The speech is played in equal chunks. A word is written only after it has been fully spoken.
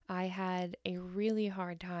I had a really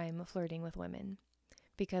hard time flirting with women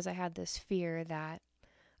because I had this fear that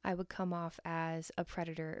I would come off as a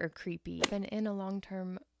predator or creepy. And in a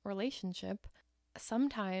long-term relationship,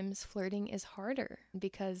 sometimes flirting is harder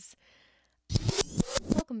because...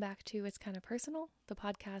 Welcome back to It's Kind of Personal, the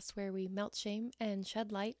podcast where we melt shame and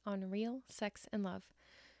shed light on real sex and love.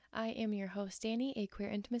 I am your host, Danny, a queer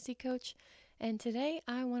intimacy coach, and today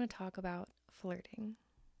I want to talk about flirting.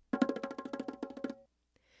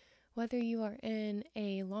 Whether you are in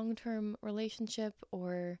a long-term relationship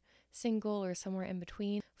or single or somewhere in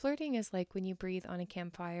between, flirting is like when you breathe on a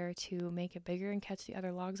campfire to make it bigger and catch the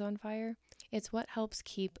other logs on fire. It's what helps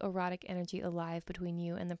keep erotic energy alive between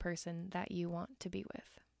you and the person that you want to be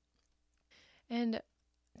with. And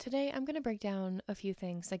today I'm going to break down a few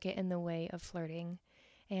things that get in the way of flirting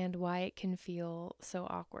and why it can feel so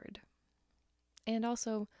awkward. And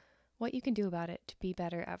also what you can do about it to be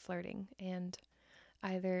better at flirting and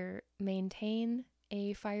either maintain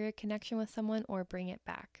a fiery connection with someone or bring it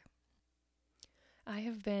back. I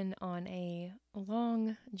have been on a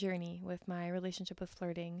long journey with my relationship with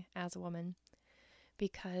flirting as a woman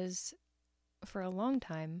because for a long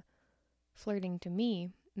time, flirting to me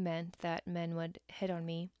meant that men would hit on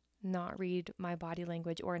me, not read my body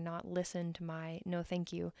language, or not listen to my no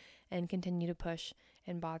thank you, and continue to push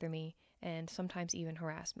and bother me and sometimes even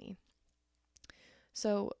harass me.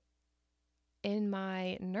 So in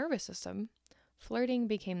my nervous system, flirting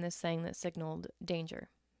became this thing that signaled danger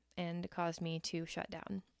and caused me to shut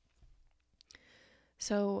down.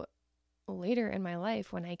 So later in my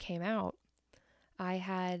life, when I came out, I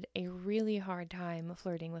had a really hard time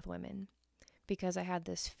flirting with women because I had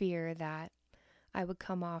this fear that I would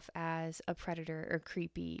come off as a predator or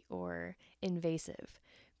creepy or invasive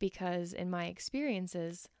because in my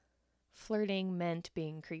experiences, flirting meant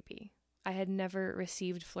being creepy. I had never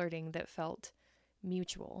received flirting that felt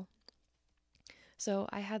mutual. So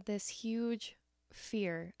I had this huge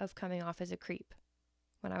fear of coming off as a creep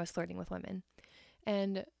when I was flirting with women.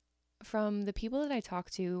 And from the people that I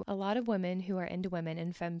talk to, a lot of women who are into women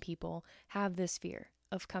and femme people have this fear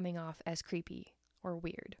of coming off as creepy or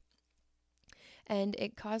weird. And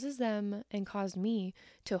it causes them and caused me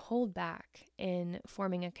to hold back in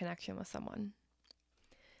forming a connection with someone.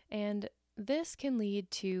 And this can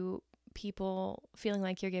lead to people feeling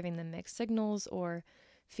like you're giving them mixed signals or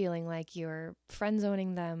feeling like you're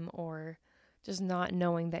friend-zoning them or just not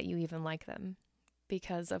knowing that you even like them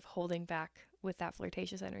because of holding back with that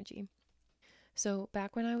flirtatious energy. So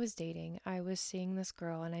back when I was dating, I was seeing this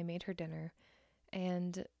girl and I made her dinner.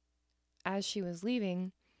 And as she was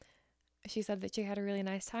leaving, she said that she had a really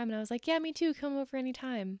nice time. And I was like, yeah, me too. Come over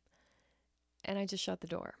anytime. And I just shut the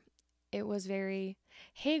door. It was very,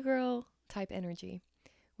 hey girl type energy,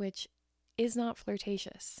 which is not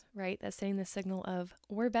flirtatious, right? That's sending the signal of,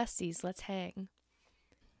 we're besties, let's hang.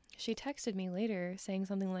 She texted me later saying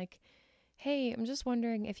something like, hey, I'm just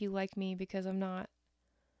wondering if you like me because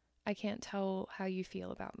I can't tell how you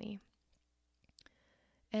feel about me.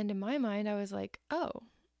 And in my mind, I was like, oh,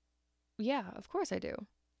 yeah, of course I do.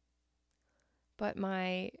 But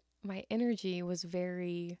my energy was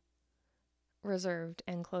very reserved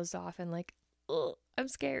and closed off and like, ugh, I'm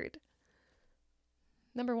scared.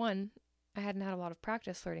 Number one, I hadn't had a lot of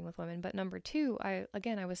practice flirting with women, but number two, I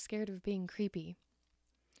was scared of being creepy.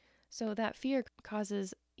 So that fear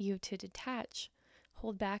causes you to detach,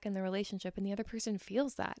 hold back in the relationship, and the other person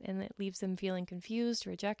feels that, and it leaves them feeling confused,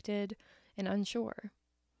 rejected, and unsure.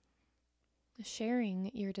 Sharing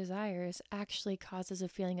your desires actually causes a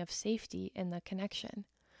feeling of safety in the connection.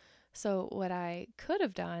 So what I could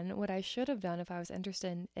have done, what I should have done if I was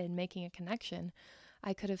interested in making a connection,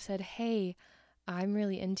 I could have said, hey, I'm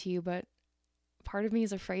really into you, but part of me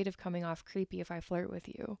is afraid of coming off creepy if I flirt with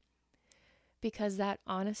you. Because that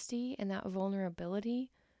honesty and that vulnerability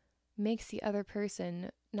makes the other person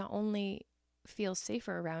not only feel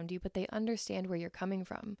safer around you, but they understand where you're coming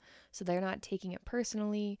from. So they're not taking it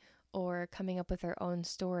personally or coming up with their own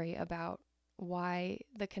story about why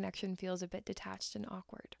the connection feels a bit detached and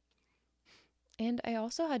awkward. And I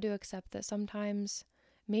also had to accept that sometimes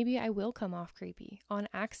maybe I will come off creepy on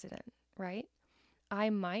accident, right? I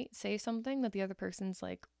might say something that the other person's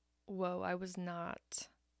like, whoa, I was not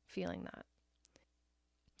feeling that.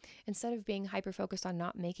 Instead of being hyper-focused on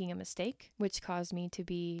not making a mistake, which caused me to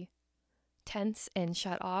be tense and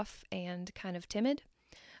shut off and kind of timid,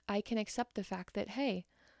 I can accept the fact that, hey,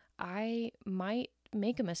 I might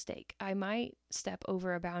make a mistake. I might step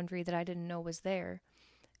over a boundary that I didn't know was there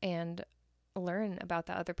and learn about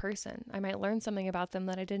the other person. I might learn something about them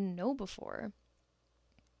that I didn't know before.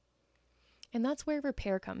 And that's where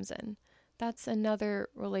repair comes in. That's another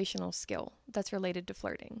relational skill that's related to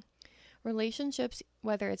flirting. Relationships,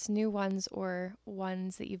 whether it's new ones or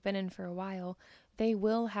ones that you've been in for a while, they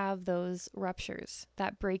will have those ruptures,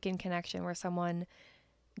 that break in connection where someone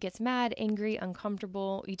gets mad, angry,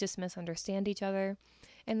 uncomfortable, you just misunderstand each other.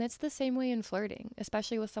 And that's the same way in flirting,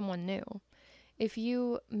 especially with someone new. If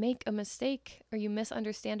you make a mistake or you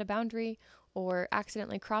misunderstand a boundary or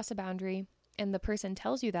accidentally cross a boundary and the person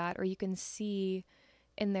tells you that, or you can see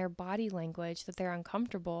in their body language that they're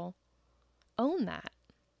uncomfortable, own that.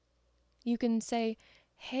 You can say,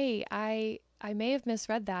 hey, I may have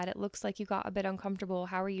misread that. It looks like you got a bit uncomfortable.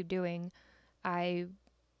 How are you doing? I'm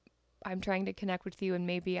trying to connect with you and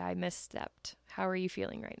maybe I misstepped. How are you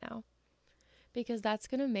feeling right now? Because that's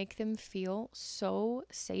going to make them feel so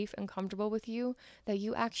safe and comfortable with you that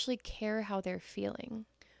you actually care how they're feeling.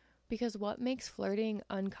 Because what makes flirting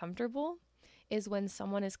uncomfortable is when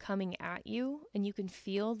someone is coming at you and you can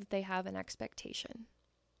feel that they have an expectation.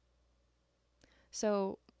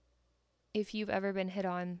 So if you've ever been hit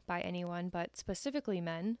on by anyone, but specifically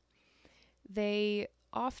men, they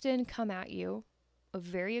often come at you with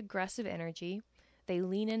very aggressive energy. They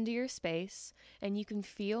lean into your space, and you can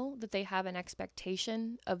feel that they have an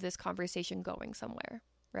expectation of this conversation going somewhere,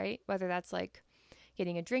 right? Whether that's like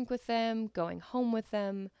getting a drink with them, going home with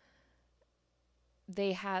them,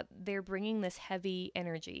 they're bringing this heavy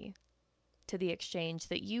energy to the exchange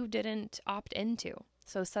that you didn't opt into.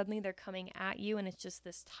 So suddenly they're coming at you, and it's just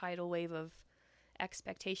this tidal wave of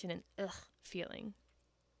expectation and feeling.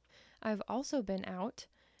 I've also been out,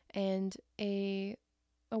 and a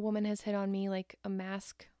woman has hit on me, like a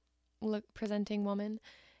mask presenting woman,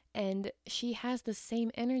 and she has the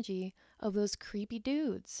same energy of those creepy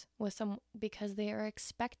dudes because they are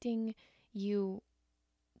expecting you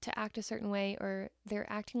to act a certain way, or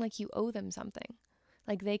they're acting like you owe them something.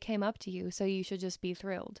 Like they came up to you, so you should just be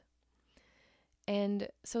thrilled. And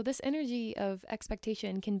so this energy of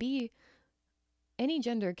expectation can be, any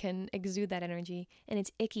gender can exude that energy, and it's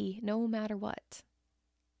icky no matter what.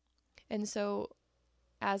 And so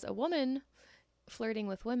as a woman flirting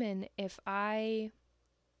with women, if I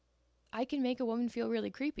can make a woman feel really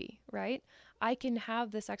creepy, right? I can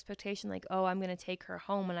have this expectation like, oh, I'm going to take her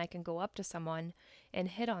home, and I can go up to someone and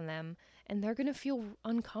hit on them, and they're going to feel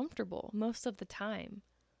uncomfortable most of the time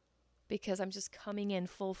because I'm just coming in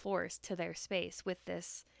full force to their space with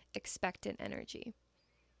this expectant energy.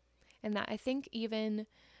 And that, I think, even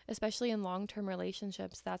especially in long-term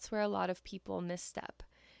relationships, that's where a lot of people misstep,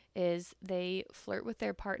 is they flirt with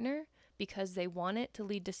their partner because they want it to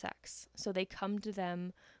lead to sex. So they come to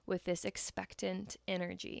them with this expectant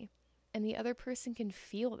energy, and the other person can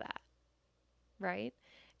feel that, right?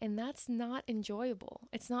 And that's not enjoyable.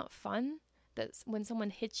 It's not fun that when someone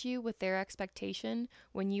hits you with their expectation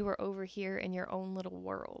when you are over here in your own little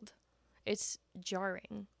world. It's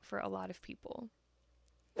jarring for a lot of people.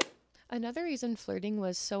 Another reason flirting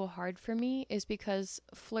was so hard for me is because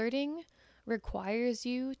flirting requires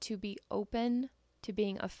you to be open to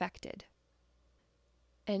being affected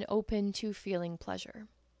and open to feeling pleasure.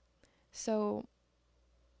 So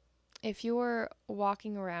if you're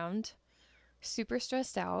walking around super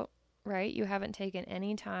stressed out, right? You haven't taken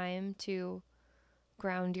any time to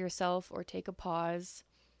ground yourself or take a pause,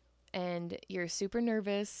 and you're super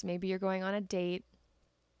nervous. Maybe you're going on a date,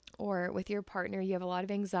 or with your partner, you have a lot of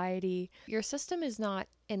anxiety. Your system is not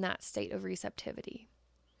in that state of receptivity.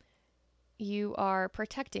 You are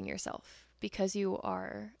protecting yourself because you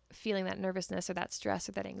are feeling that nervousness or that stress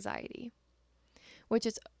or that anxiety, which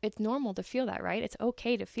it's normal to feel that, right? It's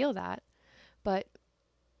okay to feel that, but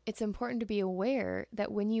it's important to be aware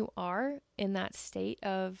that when you are in that state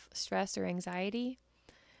of stress or anxiety,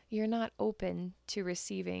 you're not open to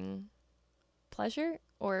receiving pleasure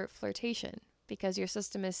or flirtation because your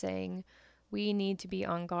system is saying, we need to be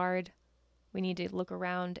on guard, we need to look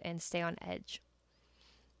around and stay on edge.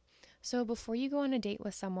 So before you go on a date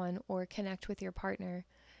with someone or connect with your partner,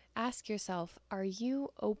 ask yourself, are you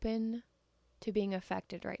open to being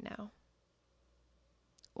affected right now?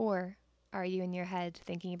 Or are you in your head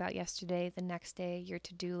thinking about yesterday, the next day, your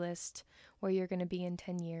to-do list, where you're going to be in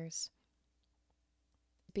 10 years?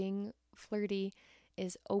 Being flirty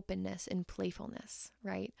is openness and playfulness,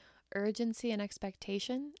 right? Urgency and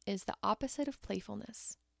expectation is the opposite of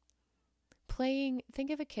playfulness. Think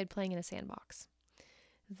of a kid playing in a sandbox.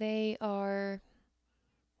 They are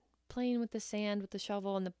playing with the sand, with the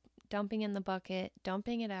shovel, and dumping in the bucket,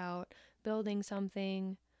 dumping it out, building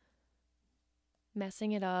something,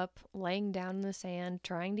 messing it up, laying down in the sand,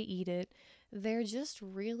 trying to eat it. They're just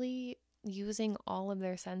really using all of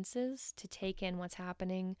their senses to take in what's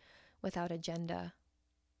happening without agenda,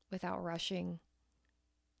 without rushing.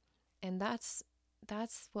 And that's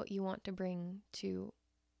what you want to bring to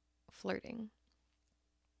flirting.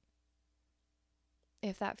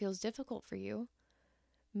 If that feels difficult for you,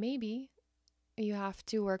 maybe you have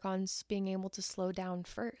to work on being able to slow down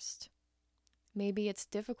first. Maybe it's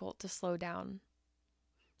difficult to slow down,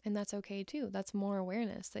 and that's okay too. That's more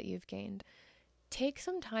awareness that you've gained. Take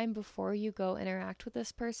some time before you go interact with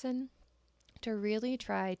this person to really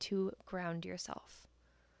try to ground yourself.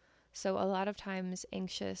 So a lot of times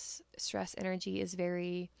anxious stress energy is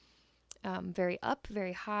very up,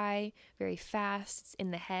 very high, very fast. It's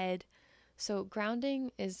in the head. So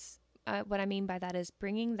grounding is what I mean by that is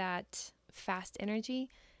bringing that fast energy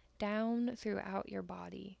down throughout your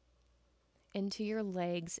body, into your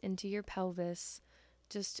legs, into your pelvis.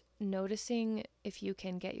 Just noticing if you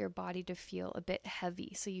can get your body to feel a bit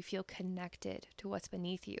heavy so you feel connected to what's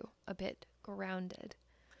beneath you, a bit grounded.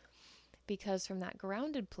 Because from that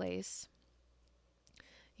grounded place,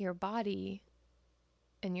 your body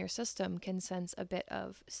and your system can sense a bit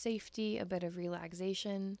of safety, a bit of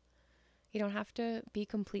relaxation. You don't have to be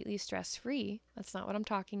completely stress-free. That's not what I'm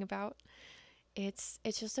talking about. It's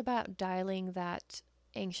just about dialing that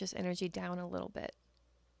anxious energy down a little bit.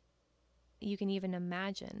 You can even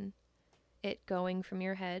imagine it going from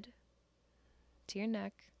your head to your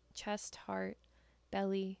neck, chest, heart,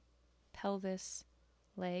 belly, pelvis,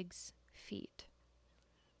 legs, feet.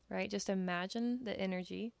 Right? Just imagine the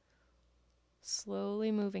energy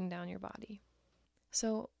slowly moving down your body.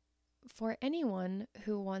 So, for anyone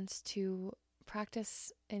who wants to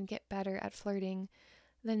practice and get better at flirting,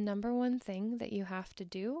 the number one thing that you have to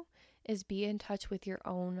do is be in touch with your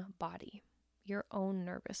own body, your own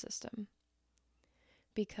nervous system.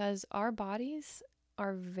 Because our bodies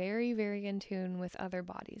are very, very in tune with other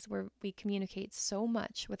bodies, where we communicate so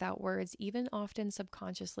much without words, even often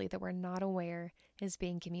subconsciously, that we're not aware is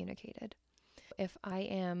being communicated. If I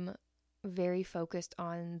am very focused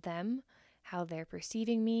on them, how they're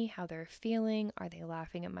perceiving me, how they're feeling, are they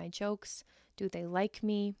laughing at my jokes, do they like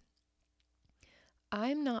me,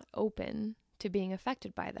 I'm not open to being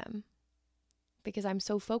affected by them because I'm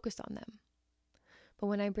so focused on them. But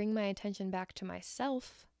when I bring my attention back to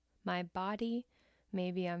myself, my body,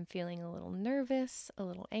 maybe I'm feeling a little nervous, a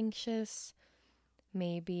little anxious,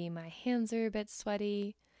 maybe my hands are a bit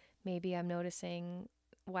sweaty, maybe I'm noticing,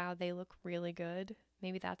 wow, they look really good,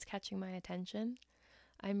 maybe that's catching my attention.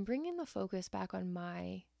 I'm bringing the focus back on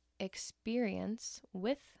my experience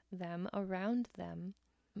with them, around them.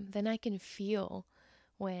 Then I can feel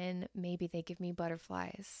when maybe they give me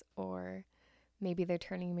butterflies or maybe they're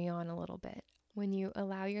turning me on a little bit. When you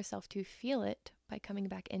allow yourself to feel it by coming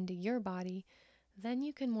back into your body, then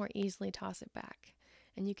you can more easily toss it back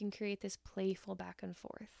and you can create this playful back and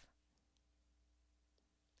forth.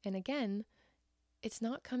 And again, it's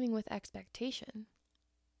not coming with expectation.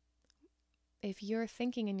 If you're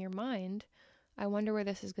thinking in your mind, I wonder where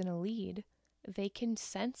this is going to lead, they can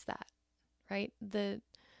sense that, right? The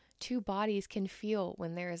two bodies can feel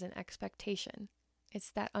when there is an expectation.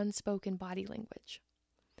 It's that unspoken body language.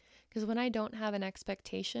 Because when I don't have an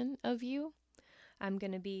expectation of you, I'm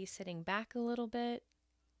going to be sitting back a little bit.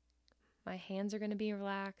 My hands are going to be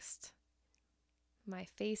relaxed. My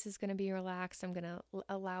face is going to be relaxed. I'm going to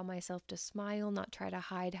allow myself to smile, not try to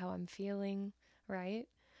hide how I'm feeling, right?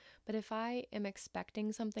 But if I am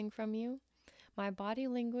expecting something from you, my body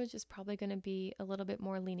language is probably going to be a little bit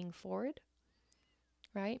more leaning forward,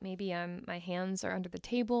 right? Maybe my hands are under the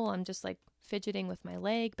table. I'm just like fidgeting with my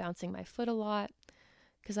leg, bouncing my foot a lot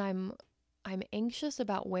because I'm anxious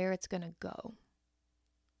about where it's going to go.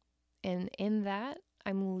 And in that,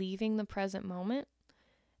 I'm leaving the present moment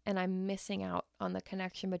and I'm missing out on the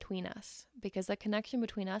connection between us because the connection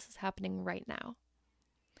between us is happening right now.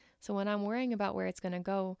 So when I'm worrying about where it's going to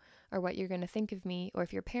go or what you're going to think of me or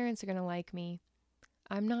if your parents are going to like me,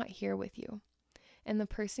 I'm not here with you. And the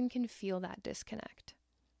person can feel that disconnect.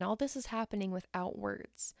 And all this is happening without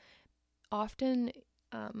words. Often,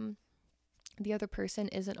 the other person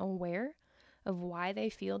isn't aware of why they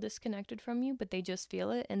feel disconnected from you, but they just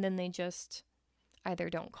feel it, and then they just either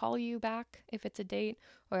don't call you back if it's a date,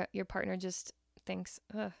 or your partner just thinks,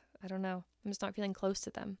 I don't know, I'm just not feeling close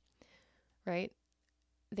to them, right?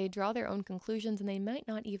 They draw their own conclusions, and they might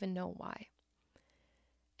not even know why.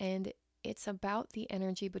 And it's about the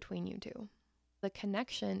energy between you two. The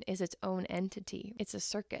connection is its own entity. It's a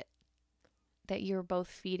circuit that you're both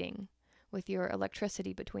feeding with your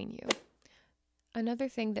electricity between you. Another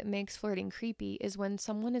thing that makes flirting creepy is when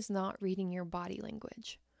someone is not reading your body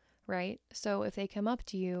language, right? So if they come up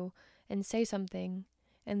to you and say something,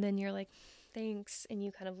 and then you're like, thanks, and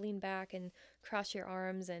you kind of lean back and cross your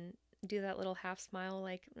arms and do that little half smile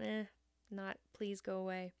like, not, please go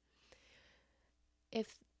away.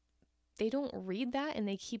 if they don't read that and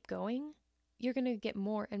they keep going, you're going to get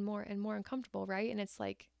more and more and more uncomfortable, right? And it's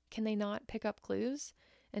like, can they not pick up clues?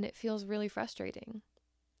 And it feels really frustrating.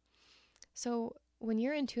 So when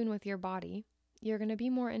you're in tune with your body, you're going to be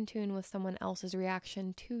more in tune with someone else's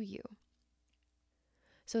reaction to you.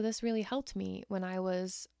 So this really helped me when I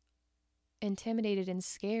was intimidated and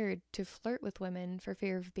scared to flirt with women for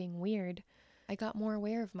fear of being weird. I got more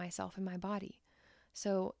aware of myself and my body.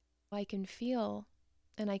 So I can feel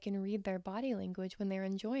and I can read their body language when they're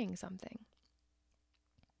enjoying something.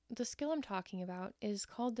 The skill I'm talking about is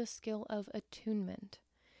called the skill of attunement.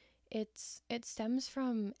 It stems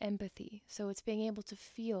from empathy. So it's being able to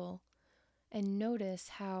feel and notice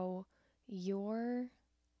how your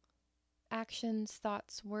actions,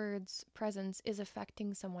 thoughts, words, presence is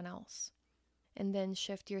affecting someone else, and then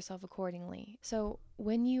shift yourself accordingly. So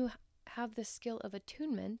when you have the skill of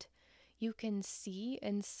attunement, you can see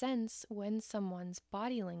and sense when someone's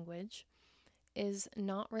body language is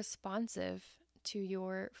not responsive to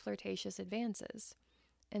your flirtatious advances,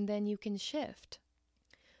 and then you can shift.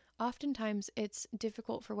 Oftentimes, it's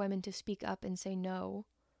difficult for women to speak up and say no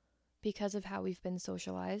because of how we've been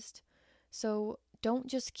socialized. So don't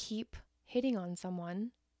just keep hitting on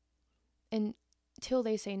someone until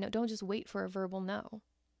they say no. Don't just wait for a verbal no,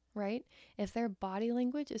 right? If their body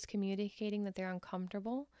language is communicating that they're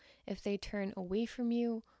uncomfortable, if they turn away from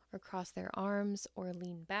you or cross their arms or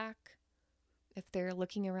lean back, if they're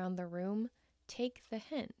looking around the room, take the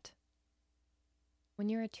hint. When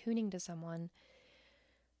you're attuning to someone,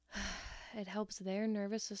 it helps their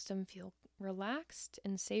nervous system feel relaxed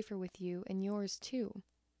and safer with you, and yours too,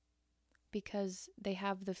 because they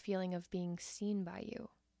have the feeling of being seen by you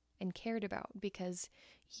and cared about, because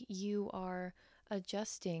you are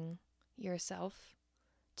adjusting yourself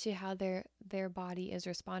to how their body is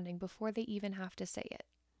responding before they even have to say it.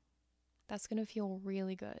 That's going to feel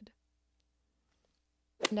really good.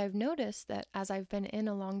 And I've noticed that as I've been in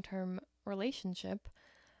a long-term relationship,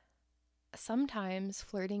 sometimes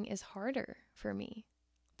flirting is harder for me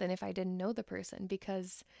than if I didn't know the person,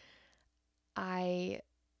 because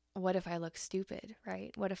what if I look stupid,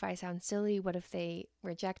 right? What if I sound silly? What if they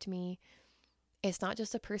reject me? It's not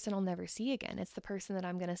just a person I'll never see again. It's the person that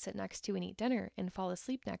I'm going to sit next to and eat dinner and fall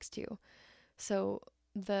asleep next to. So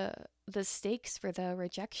the stakes for the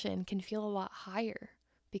rejection can feel a lot higher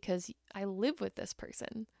because I live with this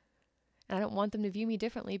person. And I don't want them to view me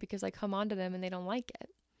differently because I come onto them and they don't like it.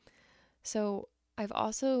 So I've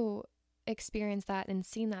also experienced that and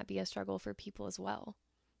seen that be a struggle for people as well.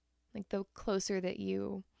 Like, the closer that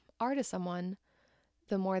you are to someone,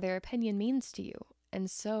 the more their opinion means to you. And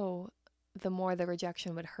so the more the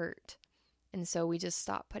rejection would hurt. And so we just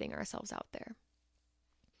stop putting ourselves out there.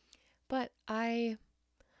 But I'm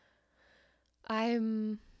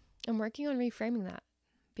working on reframing that,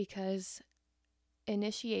 because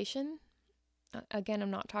initiation, again,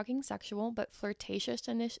 I'm not talking sexual, but flirtatious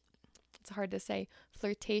it's hard to say.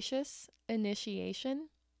 Flirtatious initiation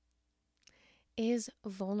is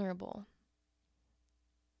vulnerable.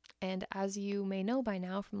 And as you may know by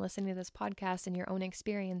now from listening to this podcast and your own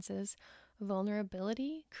experiences,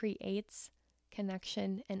 vulnerability creates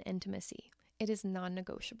connection and intimacy. It is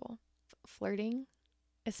non-negotiable. Flirting,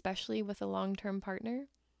 especially with a long-term partner,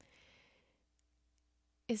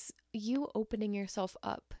 is you opening yourself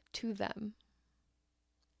up to them.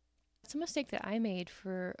 It's a mistake that I made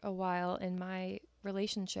for a while in my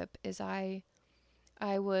relationship, is I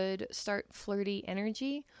would start flirty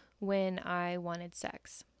energy when I wanted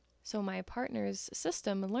sex. So my partner's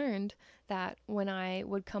system learned that when I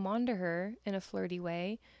would come on to her in a flirty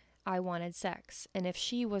way, I wanted sex. And if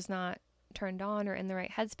she was not turned on or in the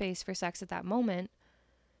right headspace for sex at that moment,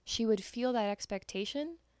 she would feel that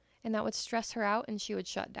expectation, and that would stress her out, and she would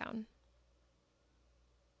shut down.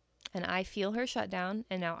 And I feel her shut down,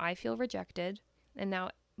 and now I feel rejected, and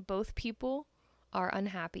now both people are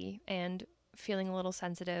unhappy and feeling a little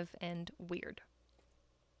sensitive and weird.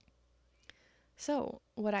 So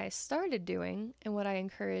what I started doing, and what I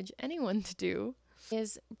encourage anyone to do,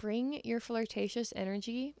 is bring your flirtatious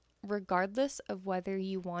energy regardless of whether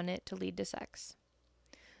you want it to lead to sex.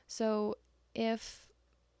 So if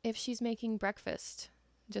she's making breakfast,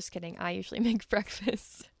 just kidding, I usually make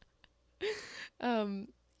breakfast.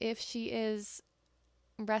 If she is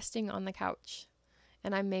resting on the couch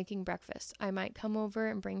and I'm making breakfast, I might come over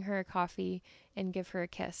and bring her a coffee and give her a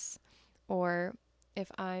kiss. Or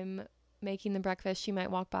if I'm making the breakfast, she might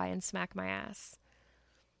walk by and smack my ass.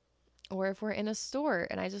 Or if we're in a store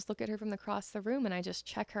and I just look at her from across the room and I just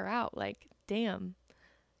check her out, like, damn,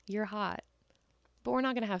 you're hot. But we're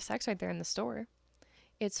not going to have sex right there in the store.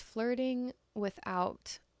 It's flirting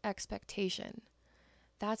without expectation.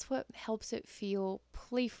 That's what helps it feel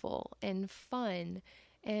playful and fun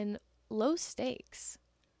and low stakes.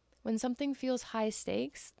 When something feels high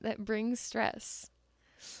stakes, that brings stress.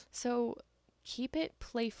 So keep it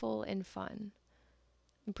playful and fun.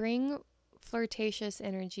 Bring flirtatious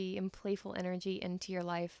energy and playful energy into your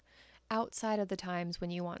life outside of the times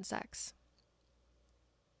when you want sex.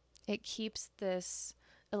 It keeps this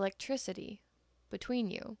electricity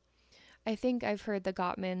between you. I think I've heard the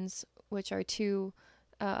Gottmans, which are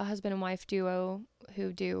a husband and wife duo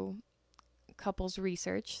who do couples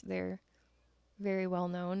research. They're very well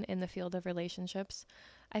known in the field of relationships.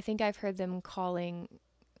 I think I've heard them calling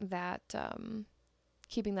that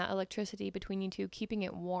keeping that electricity between you two, keeping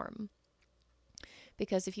it warm.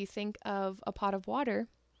 Because if you think of a pot of water,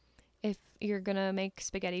 if you're going to make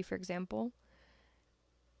spaghetti, for example,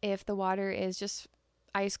 if the water is just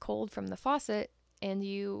ice cold from the faucet and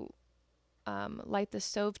you light the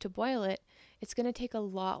stove to boil it, it's going to take a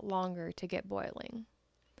lot longer to get boiling.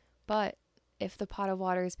 But if the pot of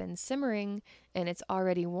water has been simmering and it's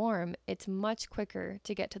already warm, it's much quicker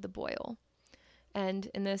to get to the boil. And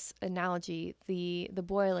in this analogy, the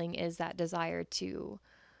boiling is that desire to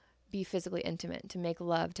be physically intimate, to make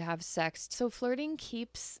love, to have sex. So flirting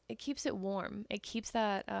keeps it warm. It keeps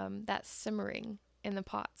that simmering in the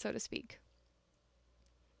pot, so to speak.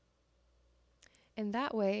 And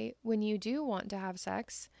that way, when you do want to have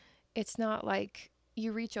sex, it's not like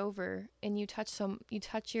you reach over and you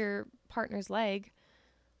touch your partner's leg,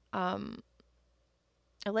 a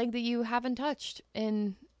leg that you haven't touched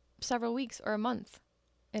in several weeks or a month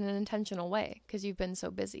in an intentional way because you've been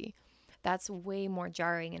so busy. That's way more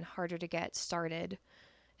jarring and harder to get started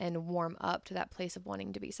and warm up to that place of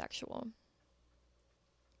wanting to be sexual.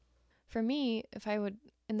 For me, if I would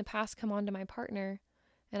in the past come on to my partner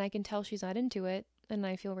and I can tell she's not into it and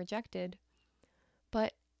I feel rejected,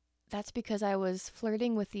 but that's because I was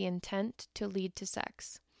flirting with the intent to lead to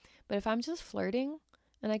sex. But if I'm just flirting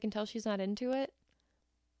and I can tell she's not into it,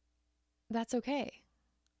 that's okay.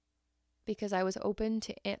 Because I was open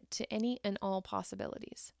to any and all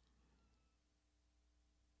possibilities.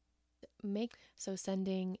 So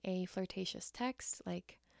sending a flirtatious text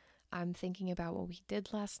like, I'm thinking about what we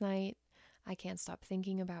did last night. I can't stop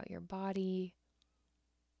thinking about your body.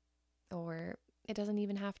 Or it doesn't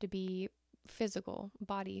even have to be physical,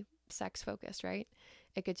 body, sex focused, right?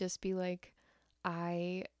 It could just be like,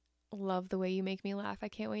 I love the way you make me laugh. I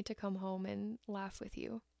can't wait to come home and laugh with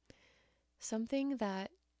you. Something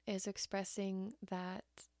that is expressing that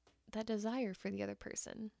desire for the other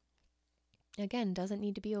person. Again, doesn't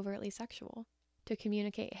need to be overtly sexual. To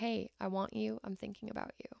communicate, hey, I want you, I'm thinking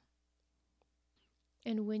about you.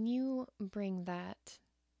 And when you bring that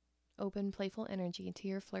open, playful energy to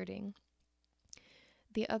your flirting,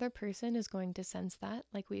 the other person is going to sense that,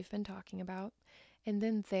 like we've been talking about, and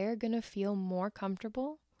then they're going to feel more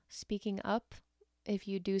comfortable speaking up if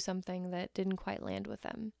you do something that didn't quite land with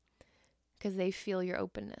them, because they feel your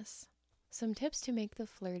openness. Some tips to make the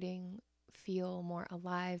flirting feel more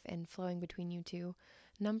alive and flowing between you two.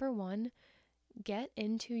 Number 1, get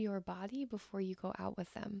into your body before you go out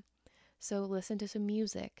with them. So listen to some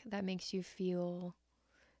music that makes you feel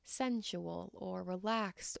sensual or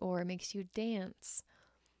relaxed or makes you dance.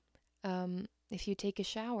 If you take a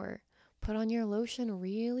shower, put on your lotion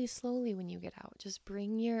really slowly when you get out. Just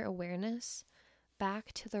bring your awareness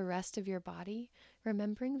back to the rest of your body,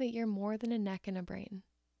 remembering that you're more than a neck and a brain.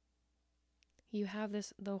 You have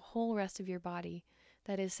the whole rest of your body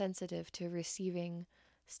that is sensitive to receiving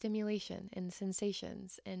stimulation and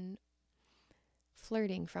sensations and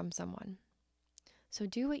flirting from someone. So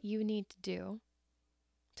do what you need to do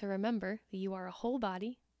to remember that you are a whole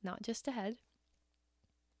body, not just a head.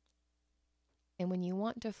 And when you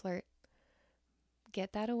want to flirt,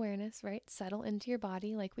 get that awareness, right? Settle into your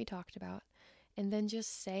body like we talked about, and then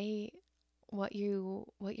just say what you're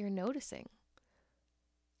noticing.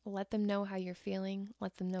 Let them know how you're feeling.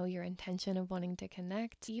 Let them know your intention of wanting to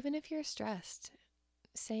connect. Even if you're stressed,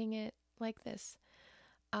 saying it like this: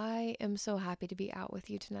 I am so happy to be out with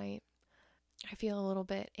you tonight. I feel a little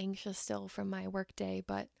bit anxious still from my work day,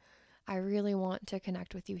 but I really want to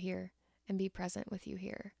connect with you here and be present with you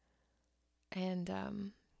here. And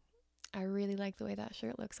I really like the way that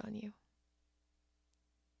shirt looks on you.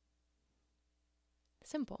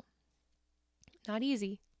 Simple. Not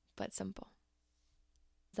easy, but simple.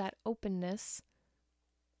 That openness,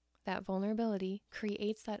 that vulnerability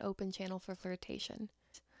creates that open channel for flirtation.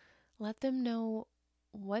 Let them know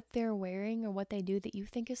what they're wearing or what they do that you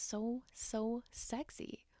think is so, so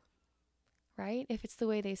sexy, right? If it's the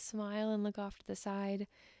way they smile and look off to the side,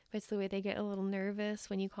 if it's the way they get a little nervous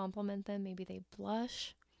when you compliment them, maybe they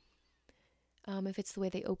blush. If it's the way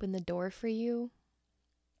they open the door for you,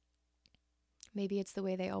 maybe it's the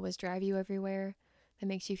way they always drive you everywhere that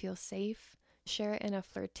makes you feel safe. Share it in a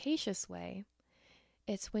flirtatious way.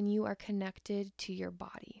 It's when you are connected to your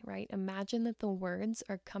body, right? Imagine that the words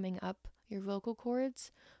are coming up your vocal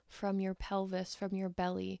cords from your pelvis, from your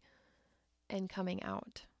belly, and coming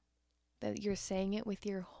out. That you're saying it with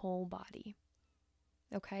your whole body.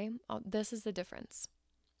 Okay? This is the difference.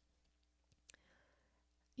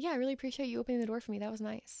 Yeah, I really appreciate you opening the door for me. That was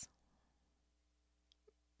nice.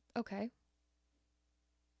 Okay.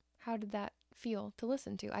 How did that feel to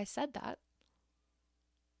listen to? I said that.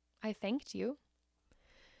 I thanked you.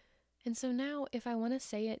 And so now, if I want to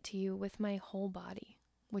say it to you with my whole body,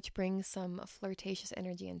 which brings some flirtatious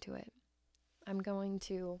energy into it, I'm going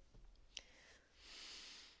to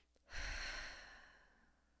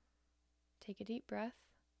take a deep breath.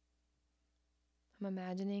 I'm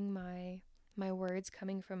imagining my words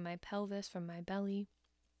coming from my pelvis, from my belly.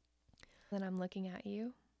 Then I'm looking at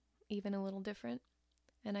you, even a little different,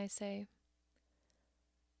 and I say,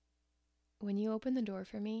 when you open the door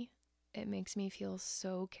for me, it makes me feel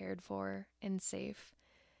so cared for and safe,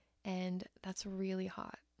 and that's really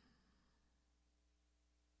hot.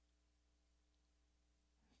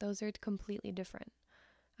 Those are completely different.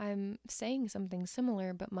 I'm saying something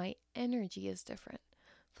similar, but my energy is different.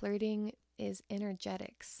 Flirting is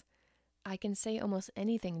energetics. I can say almost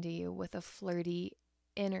anything to you with a flirty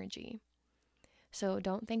energy. So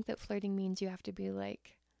don't think that flirting means you have to be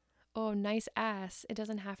like, oh, nice ass. It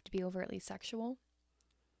doesn't have to be overtly sexual.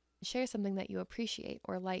 Share something that you appreciate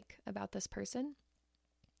or like about this person,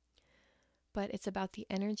 but it's about the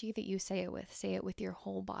energy that you say it with. Say it with your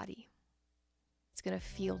whole body. It's going to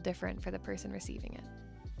feel different for the person receiving it.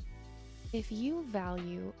 If you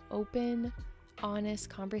value open,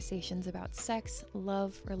 honest conversations about sex,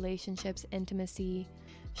 love, relationships, intimacy,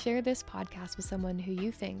 share this podcast with someone who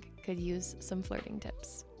you think could use some flirting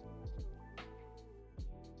tips.